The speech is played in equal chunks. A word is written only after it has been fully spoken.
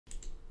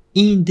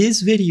In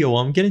this video,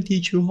 I'm gonna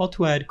teach you how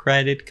to add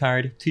credit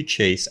card to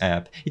Chase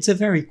app. It's a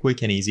very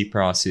quick and easy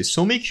process,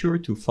 so make sure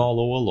to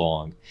follow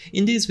along.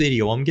 In this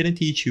video, I'm gonna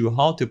teach you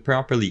how to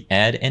properly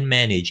add and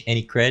manage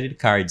any credit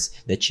cards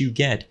that you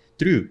get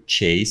through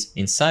Chase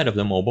inside of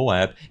the mobile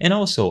app, and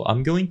also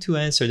I'm going to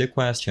answer the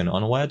question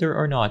on whether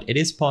or not it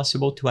is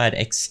possible to add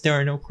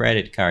external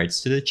credit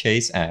cards to the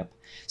Chase app.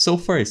 So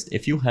first,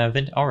 if you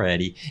haven't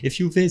already, if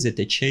you visit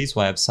the Chase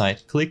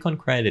website, click on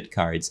credit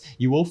cards,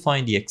 you will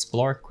find the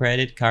explore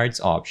credit cards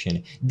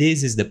option.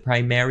 This is the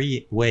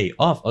primary way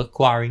of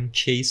acquiring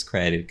Chase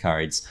credit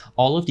cards.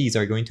 All of these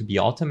are going to be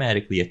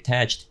automatically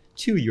attached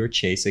to your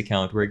Chase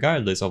account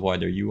regardless of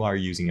whether you are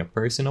using a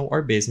personal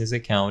or business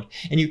account,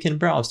 and you can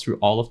browse through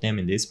all of them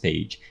in this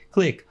page.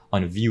 Click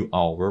on view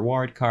all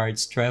reward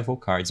cards, travel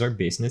cards, or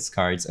business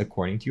cards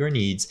according to your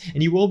needs,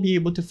 and you will be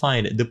able to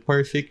find the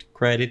perfect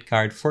credit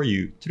card for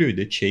you through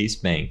the Chase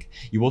Bank.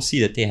 You will see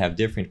that they have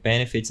different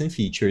benefits and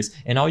features,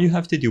 and all you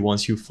have to do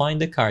once you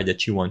find the card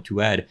that you want to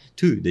add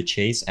to the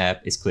Chase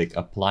app is click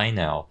apply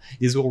now.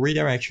 This will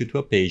redirect you to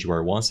a page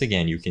where once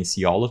again you can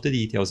see all of the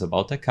details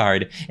about the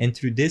card, and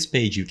through this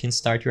page you can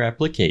start your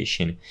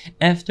application.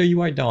 After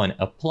you are done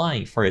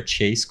applying for a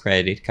Chase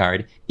credit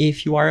card,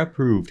 if you are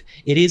approved,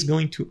 it is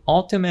going to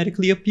automatically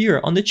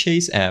appear on the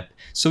Chase app,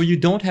 so you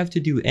don't have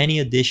to do any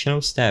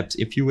additional steps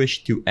if you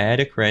wish to add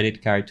a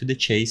credit card to the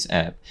Chase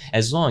app.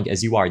 As long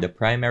as you are the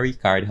primary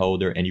card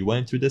holder and you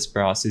went through this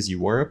process,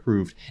 you were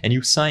approved, and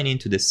you sign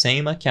into the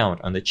same account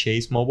on the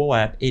Chase mobile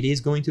app, it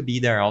is going to be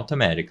there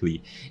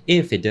automatically.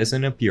 If it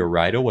doesn't appear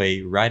right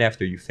away, right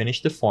after you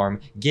finish the form,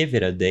 give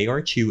it a day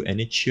or two and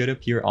it should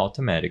appear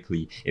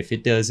automatically. If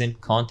it doesn't,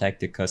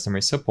 contact the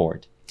customer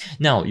support.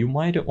 Now, you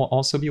might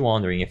also be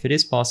wondering if it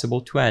is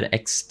possible to add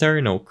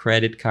external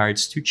credit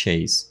cards to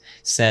Chase.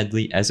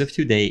 Sadly, as of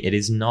today, it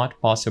is not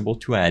possible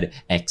to add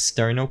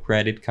external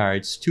credit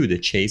cards to the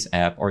Chase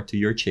app or to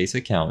your Chase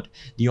account.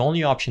 The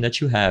only option that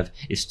you have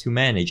is to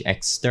manage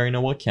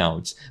external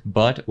accounts,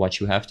 but what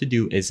you have to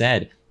do is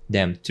add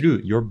them through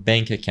your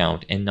bank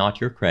account and not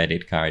your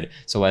credit card.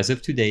 So as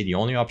of today, the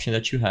only option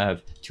that you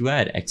have to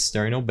add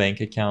external bank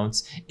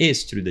accounts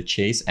is through the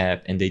Chase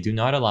app, and they do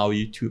not allow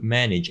you to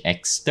manage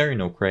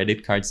external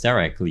credit cards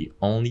directly,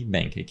 only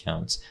bank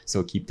accounts.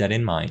 So keep that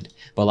in mind.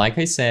 But like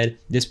I said,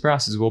 this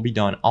process will be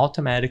done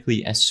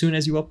automatically as soon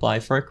as you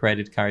apply for a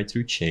credit card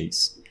through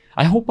Chase.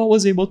 I hope I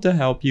was able to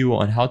help you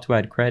on how to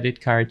add credit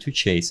card to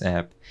Chase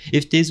app.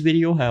 If this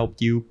video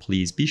helped you,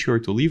 please be sure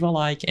to leave a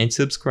like and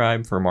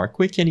subscribe for more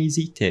quick and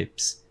easy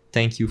tips.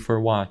 Thank you for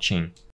watching.